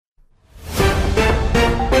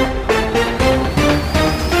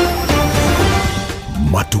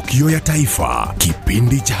Matukio ya Taifa,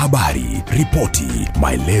 kipindi cha habari, ripoti,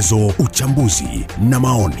 maelezo, uchambuzi na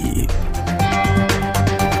maoni.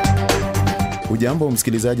 Ujambo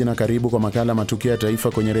msikilizaji na karibu kwa makala Matukio ya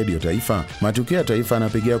Taifa kwenye Radio Taifa. Matukio ya Taifa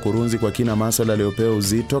yanapigia kurunzi kwa kina masuala yaliyopewa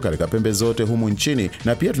uzito katika pembe zote humu nchini,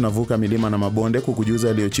 na pia tunavuka milima na mabonde kukujuza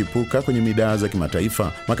yaliyochipuka kwenye midaa za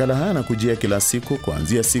kimataifa. Makala haya yanakujia kila siku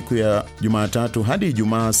kuanzia siku ya Jumatatu hadi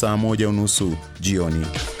Ijumaa saa 1:30 jioni.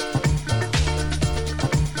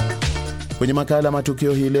 Kwenye makala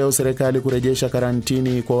Matukio hii leo, serikali kurejesha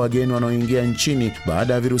karantini kwa wageni wanaoingia nchini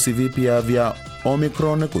baada ya virusi vipya vya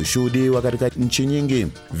OMICRON kushuhudiwa katika nchi nyingi.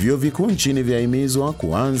 Vyuo vikuu nchini vyahimizwa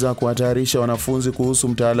kuanza kuhatarisha wanafunzi kuhusu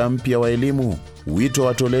mtaala mpya wa elimu. Wito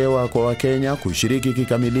watolewa kwa Wakenya kushiriki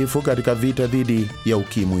kikamilifu katika vita dhidi ya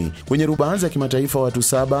ukimwi. Kwenye rubaa za kimataifa, watu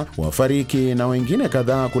 7 wafariki na wengine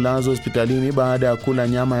kadhaa kulazwa hospitalini baada ya kula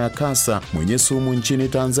nyama ya kasa mwenye sumu nchini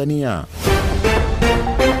Tanzania.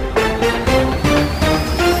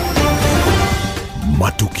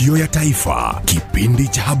 Matukio ya Taifa, kipindi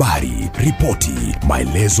cha habari, ripoti,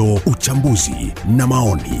 maelezo, uchambuzi na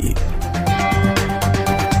maoni.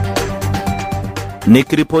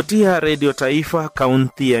 Nikiripotia Radio Taifa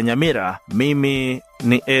kaunti ya Nyamira, mimi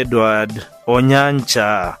ni Edward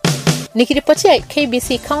Onyancha. Nikiripotia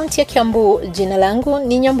KBC kaunti ya Kiambu, jina langu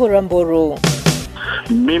ni Nyambura Mburu.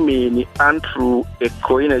 Mimi ni Andrew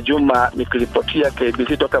Ekoine Juma, nikiripotia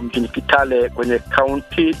KBC toka mjini Kitale kwenye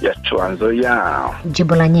kaunti ya Trans Nzoia.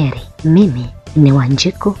 Jimbo la Nyeri, mimi ni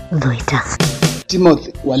Wanjiku Dhuita.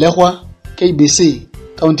 Timothy Walehwa, KBC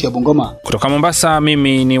kaunti ya Bungoma. Kutoka Mombasa,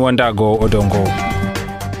 mimi ni Wandago Odongo.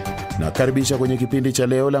 Nakaribisha kwenye kipindi cha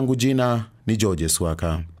leo, langu jina ni George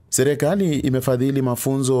Swaka. Serikali imefadhili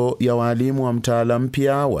mafunzo ya walimu wa mtaala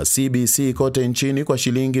mpya wa CBC kote nchini kwa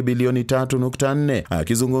shilingi bilioni 3.4.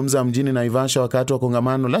 Akizungumza mjini Naivasha wakati wa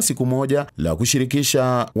kongamano la siku moja la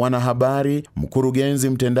kushirikisha wanahabari, mkurugenzi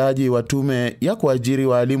mtendaji wa tume ya kuajiri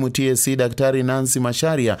walimu TSC Daktari Nancy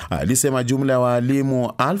Masharia alisema jumla ya walimu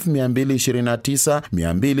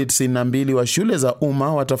 1229,292 wa shule za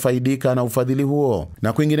umma watafaidika na ufadhili huo.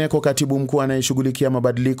 Na kwingineko, katibu mkuu anayeshughulikia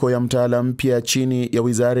mabadiliko ya mtaala mpya chini ya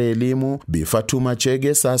Wizara Elimu Bi Fatuma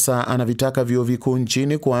Chege sasa anavitaka vyuo vikuu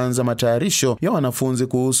nchini kuanza matayarisho ya wanafunzi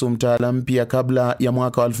kuhusu mtaala mpya kabla ya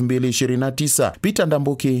mwaka 2029. Peter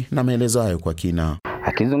Ndambuki na maelezo hayo kwa kina.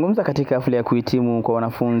 Akizungumza katika hafla ya kuhitimu kwa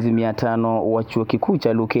wanafunzi 500 wa chuo kikuu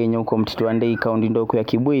cha Lukenya huko Mtito Andei, kaunti ndogo ya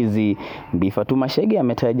Kibwezi, Bi Fatuma Chege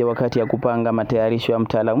ametaja wakati ya kupanga matayarisho ya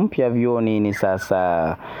mtaala mpya vyuoni ni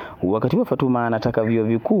sasa. Wakati wa Fatuma anataka vyuo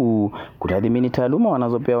vikuu kutathmini taaluma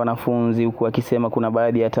wanazopewa wanafunzi, huku akisema kuna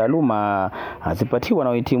baadhi ya taaluma hazipatiwi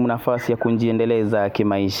wanaohitimu nafasi ya kujiendeleza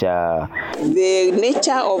kimaisha. The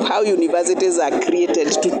nature of how universities are created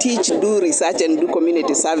to teach, do research and do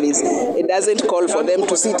community service, it doesn't call for them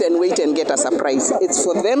to sit and wait and get a surprise. It's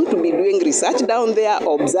for them to be doing research down there,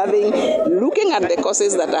 observing, looking at the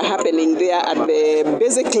courses that are happening there at the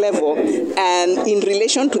basic level and in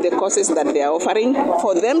relation to the courses that they are offering,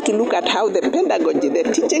 for them to look at how the pedagogy, the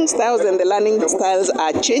teaching styles and the learning styles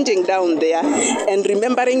are changing down there, and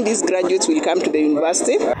remembering these graduates will come to the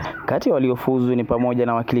university. Kati waliofuzu ni pamoja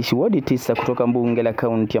na wakilishi wadi 9 kutoka mbunge la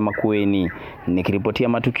kaunti ya Makueni. Nikiripotia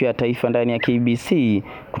Matukio ya Taifa ndani ya KBC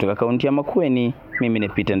kutoka kaunti ya Makueni, mimi ni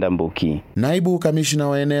Peter Ndambuki. Naibu kamishna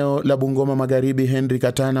wa eneo la Bungoma Magharibi Henry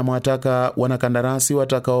Katana mwataka wanakandarasi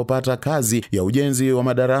watakaopata kazi ya ujenzi wa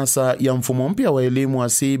madarasa ya mfumo mpya wa elimu wa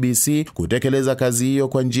CBC kutekeleza kazi hiyo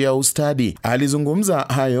kwa njia ya ustadi. Alizungumza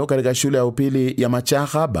hayo katika shule ya upili ya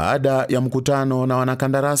Machaha baada ya mkutano na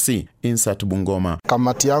wanakandarasi Insat Bungoma.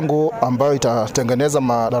 Kamati yangu ambayo itatengeneza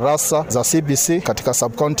madarasa za CBC katika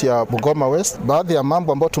subcounty ya Bungoma West, baadhi ya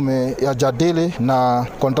mambo ambayo tumeyajadili na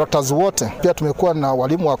contractors wote, pia tumekuwa na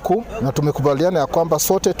walimu wakuu na tumekubaliana ya kwamba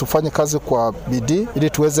sote tufanye kazi kwa bidii ili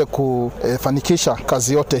tuweze kufanikisha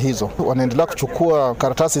kazi yote hizo. Wanaendelea kuchukua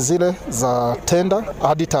karatasi zile za tenda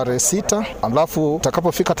hadi tarehe 6, alafu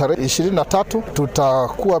utakapofika tarehe 23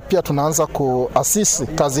 tutakuwa pia tunaanza kuasisi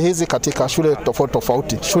kazi hizi katika shule tofauti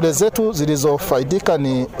tofauti. Shule zetu zilizofaidika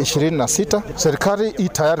ni 26. Serikali hii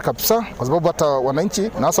tayari kabisa, kwa sababu hata wananchi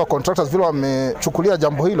na hasa contractors vile wamechukulia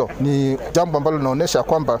jambo hilo, ni jambo ambalo linaonyesha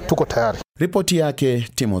kwamba tuko tayari. Ripoti yake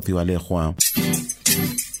Timothy Walehwa.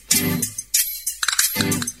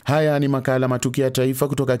 Haya ni makala Matukio ya Taifa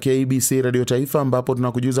kutoka KBC Radio Taifa, ambapo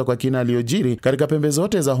tunakujuza kwa kina aliyojiri katika pembe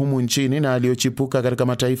zote za humu nchini na aliyochipuka katika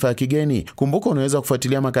mataifa ya kigeni. Kumbuka unaweza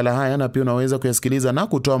kufuatilia makala haya na pia unaweza kuyasikiliza na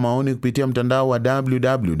kutoa maoni kupitia mtandao wa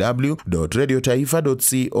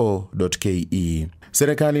www.radiotaifa.co.ke.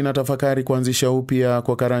 Serikali inatafakari kuanzisha upya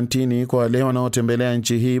kwa karantini kwa wale wanaotembelea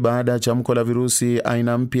nchi hii baada ya chamko la virusi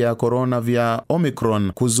aina mpya ya corona vya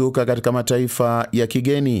OMICRON kuzuka katika mataifa ya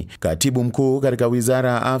kigeni. Katibu mkuu katika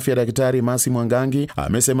Wizara ya Afya Daktari Masi Mwangangi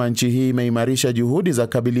amesema nchi hii imeimarisha juhudi za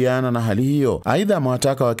kukabiliana na hali hiyo. Aidha,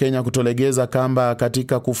 amewataka Wakenya kutolegeza kamba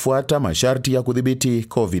katika kufuata masharti ya kudhibiti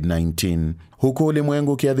COVID-19. Huku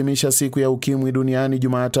ulimwengu ukiadhimisha siku ya ukimwi duniani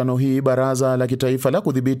Jumatano hii, Baraza la Kitaifa la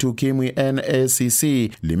Kudhibiti Ukimwi NACC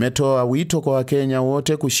limetoa wito kwa Wakenya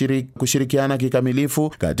wote kushirikiana kikamilifu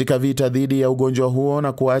katika vita dhidi ya ugonjwa huo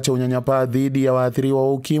na kuacha unyanyapaa dhidi ya waathiriwa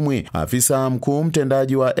wa ukimwi. Afisa mkuu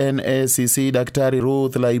mtendaji wa NACC Daktari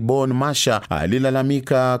Ruth Laibon Masha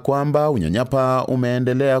alilalamika kwamba unyanyapaa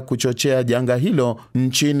umeendelea kuchochea janga hilo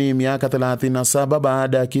nchini miaka 37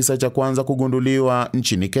 baada ya kisa cha kwanza kugunduliwa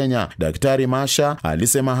nchini Kenya. Daktari Masha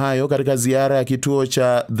alisema hayo katika ziara ya kituo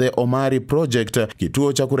cha The Omari Project,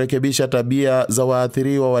 kituo cha kurekebisha tabia za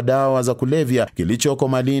waathiriwa wa dawa za kulevya kilichoko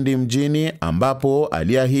Malindi mjini, ambapo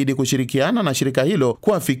aliahidi kushirikiana na shirika hilo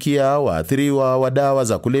kuwafikia waathiriwa wa dawa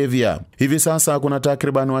za kulevya. Hivi sasa kuna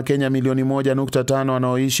takriban Wakenya milioni 1.5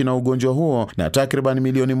 wanaoishi na ugonjwa huo na takriban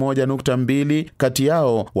milioni 1.2 kati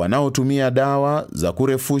yao wanaotumia dawa za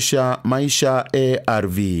kurefusha maisha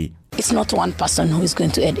ARV. It's not one person who is going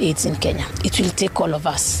to end AIDS in Kenya. It will take all of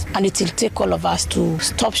us. And it will take all of us to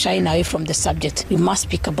stop shying away from the subject. We must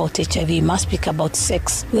speak about HIV. We must speak about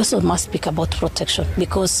sex. We also must speak about protection.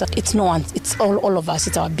 Because it's no one. It's all of us.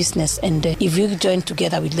 It's our business. And if we join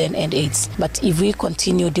together, we'll then end AIDS. But if we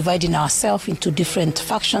continue dividing ourselves into different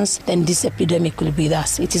factions, then this epidemic will be with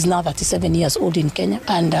us. It is now 37 years old in Kenya.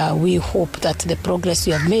 And we hope that the progress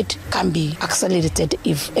we have made can be accelerated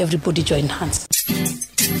if everybody join hands.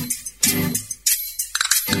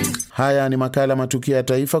 Haya ni makala Matukio ya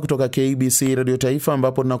Taifa kutoka KBC Radio Taifa,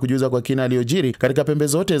 ambapo tunakujuza kwa kina aliyojiri katika pembe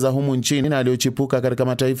zote za humu nchini na aliyochipuka katika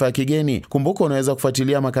mataifa ya kigeni. Kumbuka unaweza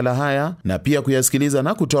kufuatilia makala haya na pia kuyasikiliza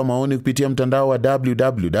na kutoa maoni kupitia mtandao wa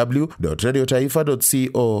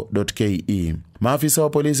www.radiotaifa.co.ke. Maafisa wa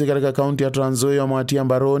polisi katika kaunti ya Trans Nzoia wamewatia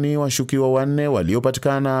mbaroni washukiwa 4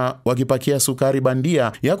 waliopatikana wakipakia sukari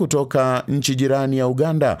bandia ya kutoka nchi jirani ya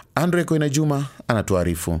Uganda. Andre Koinajuma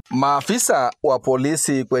anatuarifu. Maafisa wa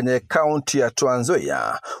polisi kwenye kaunti ya Trans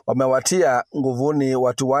Nzoia wamewatia nguvuni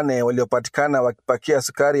watu 4 waliopatikana wakipakia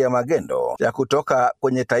sukari ya magendo ya kutoka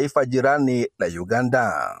kwenye taifa jirani la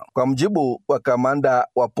Uganda. Kwa mjibu wa kamanda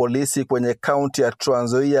wa polisi kwenye kaunti ya Trans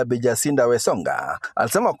Nzoia Bijasinda Wesonga,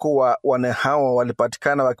 alisema kuwa wane hao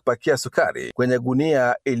walipatikana wakipakia sukari kwenye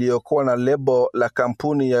gunia iliyokuwa na lebo la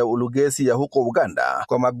kampuni ya ulugesi ya huko Uganda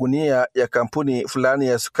kwa magunia ya kampuni fulani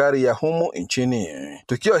ya sukari ya humu nchini.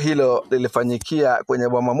 Tukio hilo lilifanyikia kwenye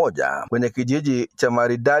boma moja kwenye kijiji cha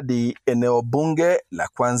Maridadi, eneo bunge la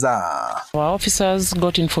Kwanza. Our officers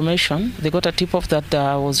got information. They got a tip off that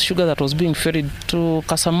there was sugar that was being ferried to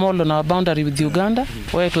Kasamol on our boundary with Uganda,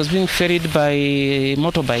 where it was being ferried by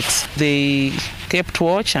motorbikes. They kept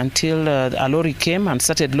watch until a lorry came and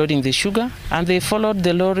started loading the sugar, and they followed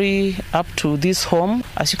the lorry up to this home.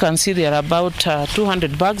 As you can see, there are about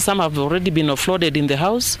 200 bags. Some have already been offloaded in the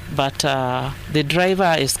house, but the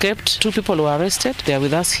driver escaped. 2 people were arrested. They are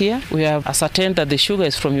with us here. We have ascertained that the sugar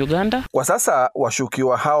is from Uganda. Kwa sasa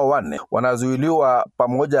washukiwa hao 4 wanazuiliwa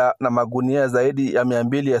pamoja na magunia zaidi ya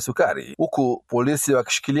 200 ya sukari, huku polisi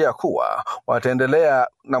wakishikilia kuwa wataendelea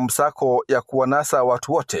na msako ya kuwanasa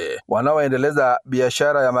watu wote wanaoendeleza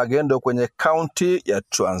biashara ya magendo kwenye kaunti ya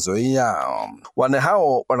Trans Nzoia. Wane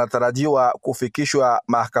hao wanatarajiwa kufikishwa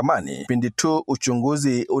mahakamani pindi tu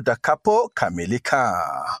uchunguzi utakapokamilika.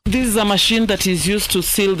 This is a machine that is used to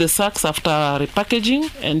seal the sacks after repackaging,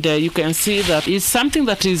 and you can see that it's something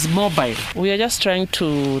that is mobile. We are just trying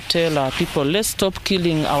to tell our people, let's stop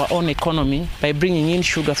killing our own economy by bringing in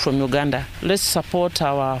sugar from Uganda. Let's support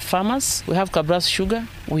our farmers. We have Kabras sugar.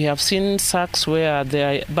 We have seen sacks where they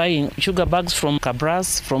are buying sugar bags from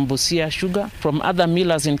Kabras, from Busia sugar, from other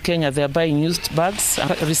millers in Kenya. They are buying used bags and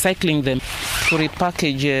recycling them to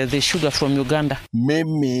repackage the sugar from Uganda.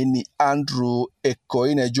 Mimi ni Andrew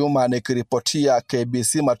Ekoine Juma nikiripotia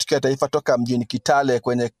KBC Matukio ya Taifa toka mjini Kitale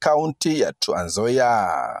kwenye kaunti ya Trans Nzoia.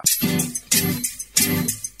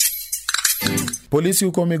 Polisi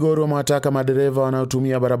huko Migoro wamewataka madereva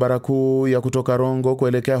wanaotumia barabara kuu ya kutoka Rongo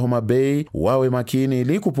kuelekea Homa Bay wawe makini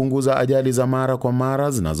ili kupunguza ajali za mara kwa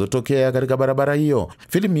mara zinazotokea katika barabara hiyo.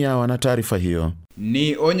 Filimia wana taarifa hiyo.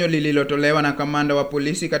 Ni onyo lililotolewa na kamanda wa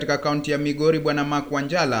polisi katika kaunti ya Migori Bwana Mark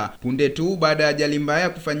Wanjala punde tu baada ya ajali mbaya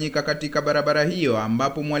kufanyika katika barabara hiyo,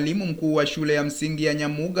 ambapo mwalimu mkuu wa shule ya msingi ya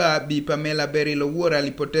Nyamuga Bi Pamela Berry Lowora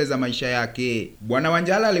alipoteza maisha yake. Bwana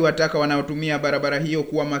Wanjala aliwataka wanaotumia barabara hiyo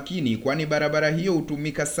kuwa makini, kwani barabara hiyo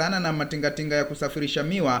hutumika sana na matingatinga ya kusafirisha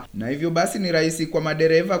miwa, na hivyo basi ni rahisi kwa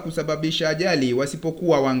madereva kusababisha ajali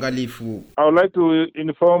wasipokuwa waangalifu. I would like to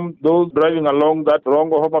inform those driving along that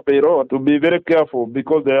Rongo Homa Bay road to be very careful,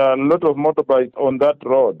 because there are a lot of motorbikes on that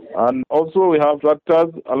road, and also we have tractors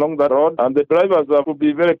along that road, and the drivers have to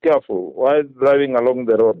be very careful while driving along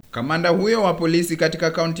the road. Kamanda huyo wa polisi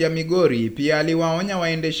katika kaunti ya Migori pia aliwaonya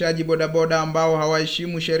waendeshaji bodaboda ambao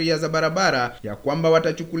hawaheshimu sheria za barabara ya kwamba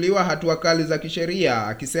watachukuliwa hatua kali za kisheria,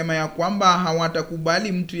 akisema ya kwamba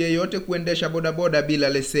hawatakubali mtu yeyote kuendesha bodaboda bila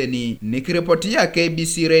leseni. Nikiripotia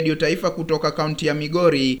KBC Radio Taifa kutoka kaunti ya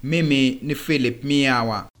Migori, mimi ni Philip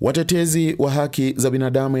Miawa. Watetezi wa haki za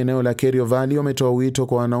binadamu eneo la Kerio Valley wametoa wito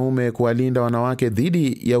kwa wanaume kuwalinda wanawake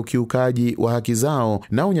dhidi ya ukiukaji wa haki zao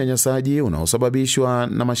na unyanyasaji unaosababishwa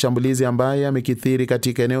na mashambulizi ambayo yamekithiri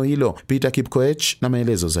katika eneo hilo. Peter Kipkoech na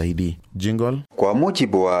maelezo zaidi. Jingle. Kwa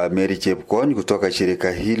mujibu wa Mary Chepkony kutoka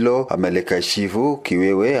shirika hilo, amelikashifu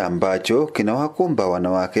kiwewe ambacho kinawakumba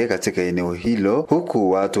wanawake katika eneo hilo,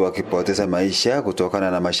 huku watu wakipoteza maisha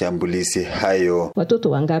kutokana na mashambulizi hayo. Watoto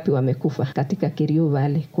wangapi wamekufa katika Kerio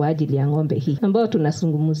Valley kwa ajili ya ng'ombe hii ambao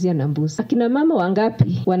tunazungumzia na mbuzi? Akina mama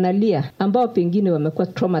wangapi wanalia ambao pengine wamekuwa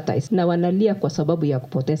traumatized na wanalia kwa sababu ya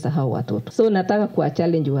kupoteza hao watoto? So nataka kuwa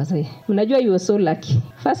challenge wazee. Unajua you are so lucky.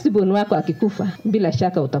 Firstborn wako akikufa, bila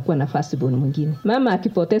shaka utakuwa na firstborn mwingine. Mama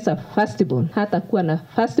akipoteza firstborn, hata kuwa na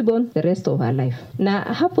firstborn the rest of her life. Na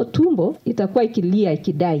hapo tumbo itakuwa ikilia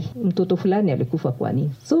ikidai mtoto fulani alikufa kwa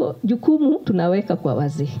nini. So jukumu tunaweka kwa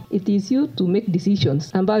wazee. It is you to make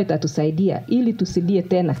decisions ambayo itatusaidia ili tusilie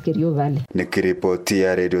tena Kerio Valley.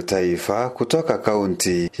 Nikiripotia Radio Taifa kutoka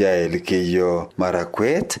kaunti ya Elgeyo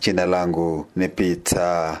Marakwet, jina langu ni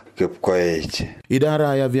Peter Kipkoech.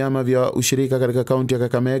 Idara ya vyama vya ushirika katika kaunti ya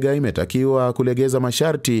Kakamega imetakiwa kulegeza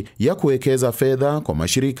masharti ya kuwekeza fedha kwa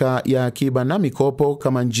mashirika ya akiba na mikopo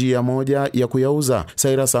kama njia moja ya kuyauza.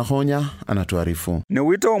 Saira Sahonya anatuarifu. Ni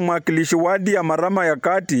wito wa mwakilishi wadi ya Marama ya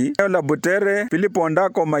Kati la Butere Philipo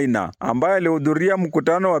Ndako Maina, ambaye alihudhuria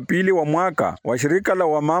mkutano wa pili wa mwaka wa shirika la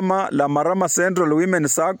wamama la Marama Central Women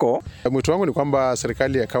Sacco. Mwito wangu ni kwamba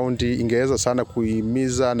serikali ya kaunti ingeweza sana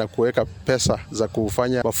kuhimiza na kuweka pesa za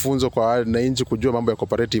kufanya mafunzo kwa wananchi kujua mambo ya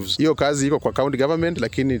cooperatives. Hiyo kazi iko kwa county government,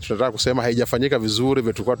 lakini tunataka kusema haijafanyika vizuri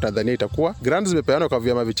vile tulikuwa tunadhania itakuwa. Grants zimepeanwa kwa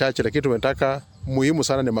vyama vichache, lakini tumetaka muhimu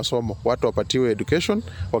sana ni masomo. Watu wapatiwe education,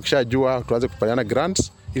 wakishajua tuanze kupatiana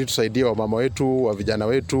grants ili tusaidie wamama wetu, wa vijana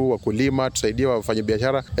wetu, wakulima, tusaidie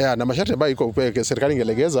wafanyabiashara. Na masharti ambayo iko serikali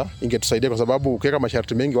ingelegeza ingetusaidia, kwa sababu ukiweka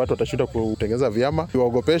masharti mengi watu watashinda kutengeneza vyama.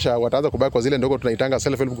 Waogopesha wataanza kubaki kwa zile ndogo tunaitanga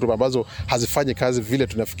self help group ambazo hazifanyi kazi vile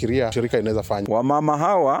tunafikiria shirika inaweza fanya. Wamama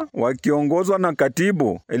hawa wakiongozwa na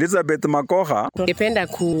katibu Elizabeth Makoha, tungependa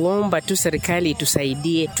kuomba tu serikali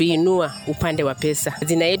tusaidie tuinua upande wa pesa.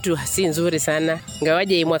 Hazina yetu si nzuri sana.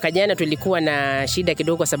 Ngawaje mwaka jana tulikuwa na shida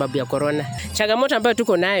kidogo kwa sababu ya corona. Changamoto ambayo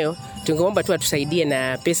tuko nayo, tungeomba tu atusaidie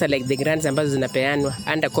na pesa like the grants ambazo zinapeanwa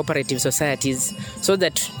under cooperative societies, so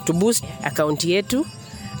that to boost account yetu,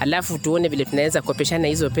 alafu tuone vile tunaweza kopeshana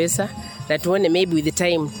hizo pesa, na tuone maybe with the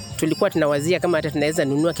time tulikuwa tunawazia kama hata tunaweza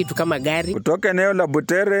nunua kitu kama gari. Kutoka eneo la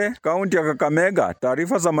Butere, kaunti ya Kakamega,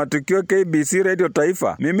 taarifa za Matukio KBC Radio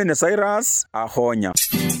Taifa. Mimi ni Cyrus Ahonya.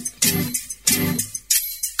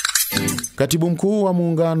 Katibu mkuu wa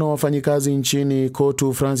muungano wa wafanyikazi nchini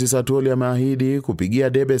Kotu Francis Atwoli ameahidi kupigia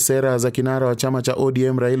debe sera za kinara wa chama cha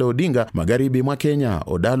ODM Raila Odinga magharibi mwa Kenya.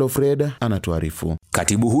 Odalo Fred anatuarifu.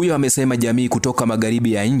 Katibu huyo amesema jamii kutoka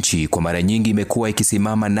magharibi ya nchi kwa mara nyingi imekuwa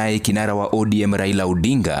ikisimama naye kinara wa ODM Raila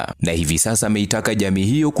Odinga, na hivi sasa ameitaka jamii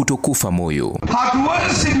hiyo kutokufa moyo.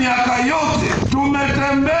 Hatuwezi miaka yote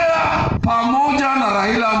tumetembea pamoja na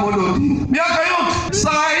Raila Odinga. Miaka yote.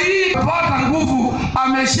 Saa hii pata nguvu,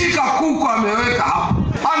 ameshika kuku ameweka hapo.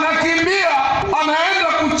 Anakimbia, anaenda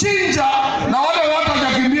kuchinja na wale watu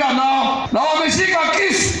hajakimbia nao. Na wameshika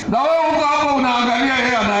kisu. Na wewe uko hapo unaangalia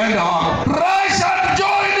yeye anaenda wapi. Russia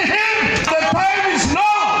join him. The time is now.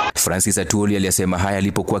 Francis Atwoli alisema haya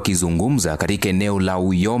alipokuwa akizungumza katika eneo la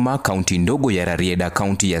Uyoma, kaunti ndogo ya Rarieda,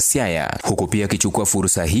 kaunti ya Siaya, huku pia akichukua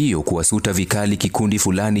fursa hiyo kuwasuta vikali kikundi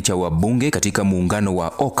fulani cha wabunge katika muungano wa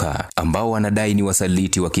OKA ambao wanadai ni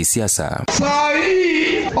wasaliti wa kisiasa.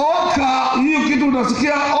 OKA, hiyo kitu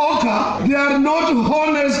unasikia OKA, they are not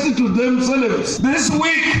honest to themselves. This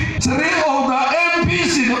week, 3 of the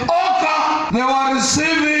MPs in OKA, they were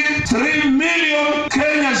receiving 3 million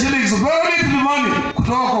Kenya shillings, very little money,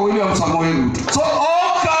 kutoka kwa William Samoei Ruto. So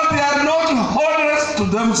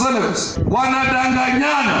problems.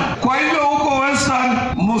 Wanadanganyana. Kwa hivyo huko Western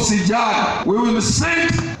msijali. We will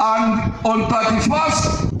sit and on 31st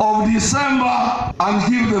of December and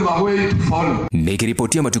give them a way to follow.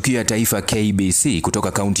 Nikiripotia Matukio ya Taifa KBC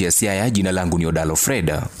kutoka kaunti ya Siaya, jina langu ni Odalo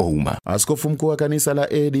Fred Ouma. Askofu mkuu wa kanisa la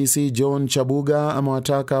ADC John Chabuga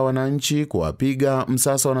amewataka wananchi kuwapiga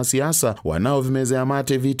msasa wanasiasa wanaovimezea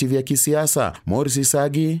mate viti vya kisiasa. Morris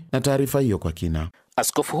Sagi na taarifa hiyo kwa kina.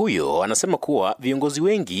 Askofu huyo anasema kuwa viongozi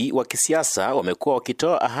wengi wa kisiasa wamekuwa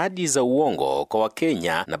wakitoa ahadi za uongo kwa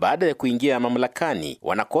Wakenya na baada ya kuingia mamlakani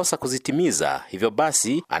wanakosa kuzitimiza. Hivyo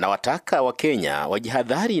basi anawataka Wakenya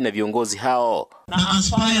wajihadhari na viongozi hao. Na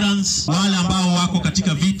aspirants wale ambao wako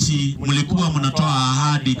katika viti, mlikuwa mnatoa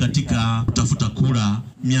ahadi katika kutafuta kura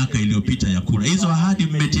miaka iliyopita ya kura. Hizo ahadi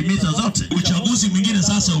mmetimiza zote. Uchaguzi mwingine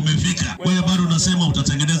sasa umefika. Wewe bado unasema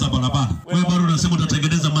utatengeneza barabara. Wewe bado unasema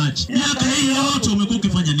utatengeneza maji. Miaka hii yote umekuwa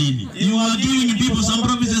ukifanya nini? You are giving people some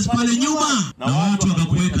promises pale nyuma. Na watu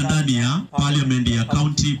wakakuweka ndani ya parliament ya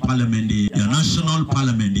county, parliament ya national,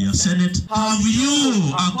 parliament ya senate. Have you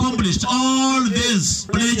accomplished all these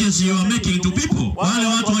pledges you are making to people? Wale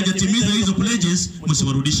watu hawajatimiza hizo pledges,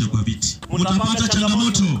 msiwarudishe kwa viti. Mtapata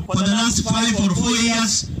changamoto. For the last 5 or 4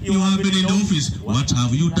 years you have been in the office. What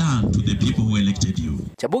have you done to the people who elected you?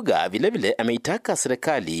 Chabuga vilevile ameitaka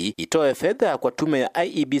serikali itoe fedha kwa tume ya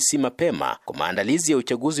IEBC mapema kwa maandalizi ya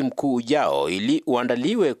uchaguzi mkuu ujao ili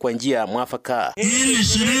uandaliwe kwa njia mwafaka. Ile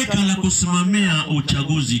shirika la kusimamia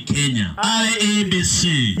uchaguzi Kenya, IEBC,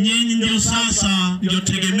 nyinyi ndio sasa ndio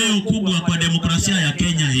tegemeo kubwa kwa demokrasia ya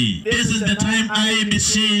Kenya hii. This is the time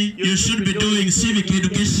IEBC you should be doing civic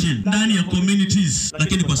education ndani ya communities.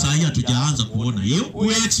 Lakini kwa saa hii hatujaanza kuona hiyo.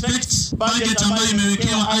 We expect budget ambayo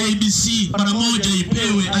imewekewa IEBC mara moja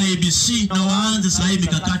ipewe IEBC na waanze saa hii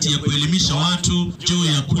mikakati ya kuelimisha watu juu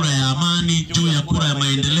ya kura ya amani, juu ya kura ya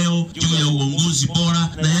maendeleo, juu ya uongozi bora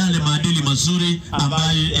na yale maadili mazuri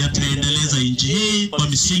ambayo yataendeleza nchi hii kwa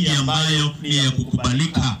misingi ambayo ni ya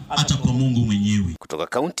kukubalika hata kwa Mungu mwenyewe. Kutoka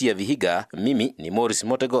kaunti ya Vihiga, mimi ni Morris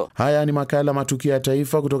Motego. Haya ni makala Matukio ya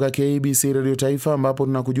Taifa kutoka KBC Radio Taifa, ambapo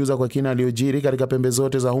tunakujuza kwa kina aliyojiri katika pembe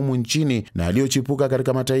zote za humu nchini na aliyochipuka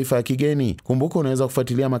katika mataifa ya kigeni. Kumbuka unaweza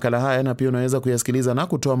kufuatilia makala haya na pia unaweza kuyasikiliza na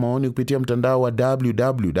kutoa maoni kupitia mtandao wa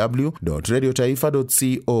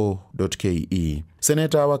www.radiotaifa.co.ke.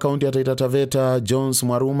 Seneta wa kaunti ya Taita Taveta Jones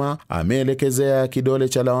Mwaruma ameelekezea kidole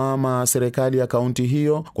cha lawama serikali ya kaunti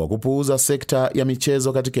hiyo kwa kupuuza sekta ya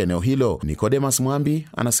michezo katika eneo hilo. Nicodemus Mwambi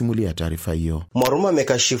anasimulia taarifa hiyo. Mwaruma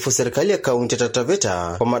amekashifu serikali ya kaunti ya Taita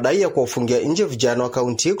Taveta kwa madai ya kuwafungia nje vijana wa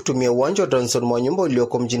kaunti kutumia uwanja wa Johnson Mwanyumba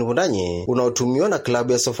ulioko mjini Wundanyi unaotumiwa na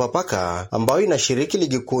klabu ya Sofapaka ambayo inashiriki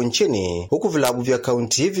ligi kuu nchini, huku vilabu vya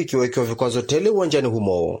kaunti vikiwekewa vikwazo tele uwanjani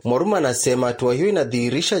humo. Mwaruma anasema hatua hiyo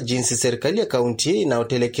inadhihirisha jinsi serikali ya kaunti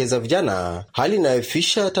inaotelekeza vijana, hali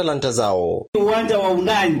inayofisha talanta zao. Uwanja wa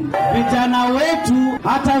Wundanyi, vijana wetu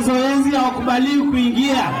hata zoezi hawakubaliwi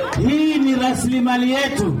kuingia. Hii ni rasilimali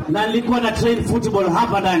yetu, na nilikuwa na train football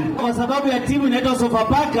hapa ndani. Kwa sababu ya timu inaitwa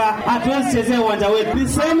Sofapaka, hatuwezi chezea uwanja wetu.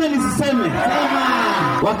 Niseme nisiseme?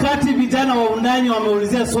 Wakati vijana wa Wundanyi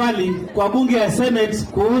wameulizia swali kwa bunge ya Senate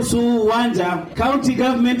kuhusu uwanja, county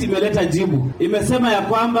government imeleta jibu. Imesema ya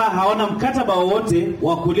kwamba haona mkataba wowote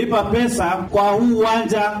wa kulipa pesa kwa huu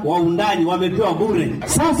uwanja wa Wundanyi, wamepewa bure.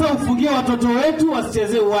 Sasa ufungie watoto wetu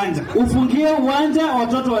wasichezee uwanja. Ufungie uwanja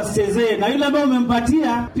watoto wasichezee, na yule ambaye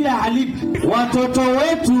umempatia pia halipi. Watoto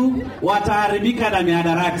wetu wataharibika na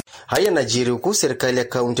mihadarati. Haya yanajiri huku serikali ya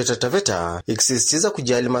kaunti ya Taita Taveta ikisisitiza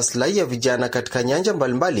kujali maslahi ya vijana katika nyanja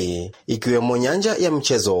mbalimbali ikiwemo nyanja ya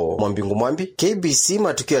mchezo. Mwambingu Mwambi, KBC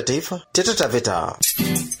Matukio ya Taifa, Taita Taveta.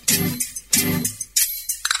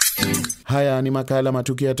 Haya ni makala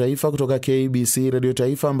Matukio ya Taifa kutoka KBC Radio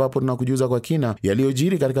Taifa, ambapo tunakujuza kwa kina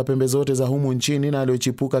yaliyojiri katika pembe zote za humu nchini na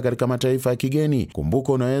yaliyochipuka katika mataifa ya kigeni.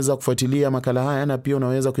 Kumbuka unaweza kufuatilia makala haya na pia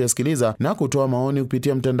unaweza kuyasikiliza na kutoa maoni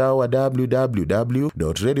kupitia mtandao wa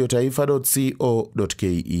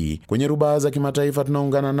www.radiotaifa.co.ke. Kwenye rubaa za kimataifa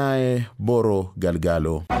tunaungana naye Boro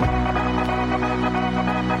Galgalo.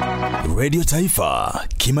 Radio Taifa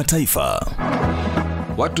Kimataifa.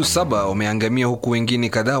 Watu 7 wameangamia huku wengine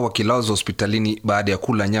kadhaa wakilazwa hospitalini baada ya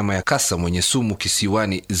kula nyama ya kasa mwenye sumu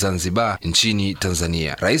kisiwani Zanzibar nchini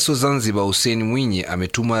Tanzania. Rais wa Zanzibar Hussein Mwinyi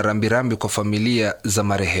ametuma rambirambi kwa familia za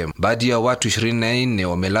marehemu. Baadhi ya watu 24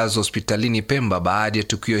 wamelazwa hospitalini Pemba baada ya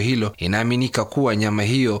tukio hilo. Inaaminika kuwa nyama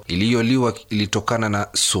hiyo iliyoliwa ilitokana na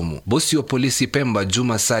sumu. Bosi wa polisi Pemba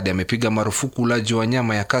Juma Sadi amepiga marufuku ulaji wa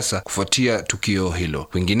nyama ya kasa kufuatia tukio hilo.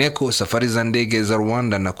 Kwingineko, safari za ndege za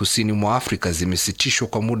Rwanda na kusini mwa Afrika zimesitishwa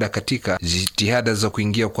kwa muda katika jitihada za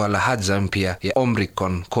kuingia kwa lahaja mpya ya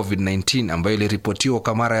OMICRON COVID-19 ambayo iliripotiwa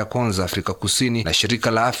kwa mara ya kwanza Afrika Kusini na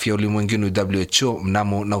shirika la afya ulimwenguni WHO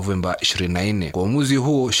mnamo Novemba 24. Kwa uamuzi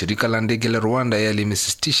huo, shirika la ndege la Rwanda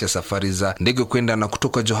limesitisha safari za ndege kwenda na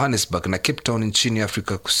kutoka Johannesburg na Cape Town nchini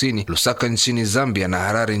Afrika Kusini, Lusaka nchini Zambia na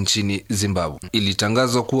Harare nchini Zimbabwe.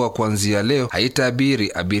 Ilitangazwa kuwa kuanzia leo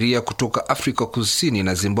haitaabiri abiria kutoka Afrika Kusini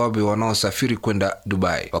na Zimbabwe wanaosafiri kwenda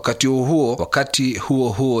Dubai. Wakati huo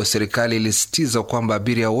huo, serikali ilisitiza kwamba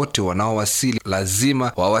abiria wote wanaowasili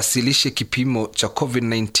lazima wawasilishe kipimo cha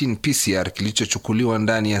COVID-19 PCR kilichochukuliwa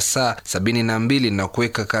ndani ya saa 72 na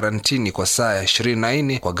kuweka karantini kwa saa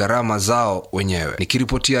 24 kwa gharama zao wenyewe.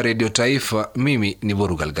 Nikiripotia Radio Taifa, mimi ni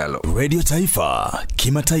Boru Galgalo. Radio Taifa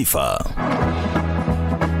Kimataifa.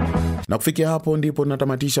 Na kufikia hapo ndipo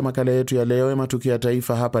tunatamatisha makala yetu ya leo ya Matukio ya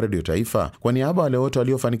Taifa hapa Radio Taifa. Kwa niaba wale wote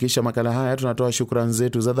waliofanikisha makala haya tunatoa shukrani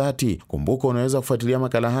zetu za dhati. Kumbuka unaweza kufuatilia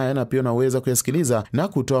makala haya na pia unaweza kuyasikiliza na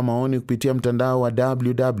kutoa maoni kupitia mtandao wa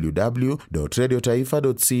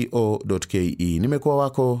www.radiotaifa.co.ke. Nimekuwa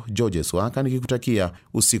wako George Swaka nikikutakia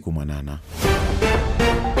usiku mwanana.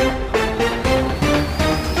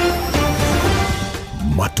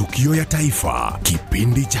 Matukio ya Taifa,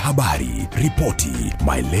 kipindi cha habari, ripoti,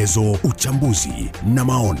 maelezo, uchambuzi na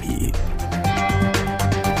maoni.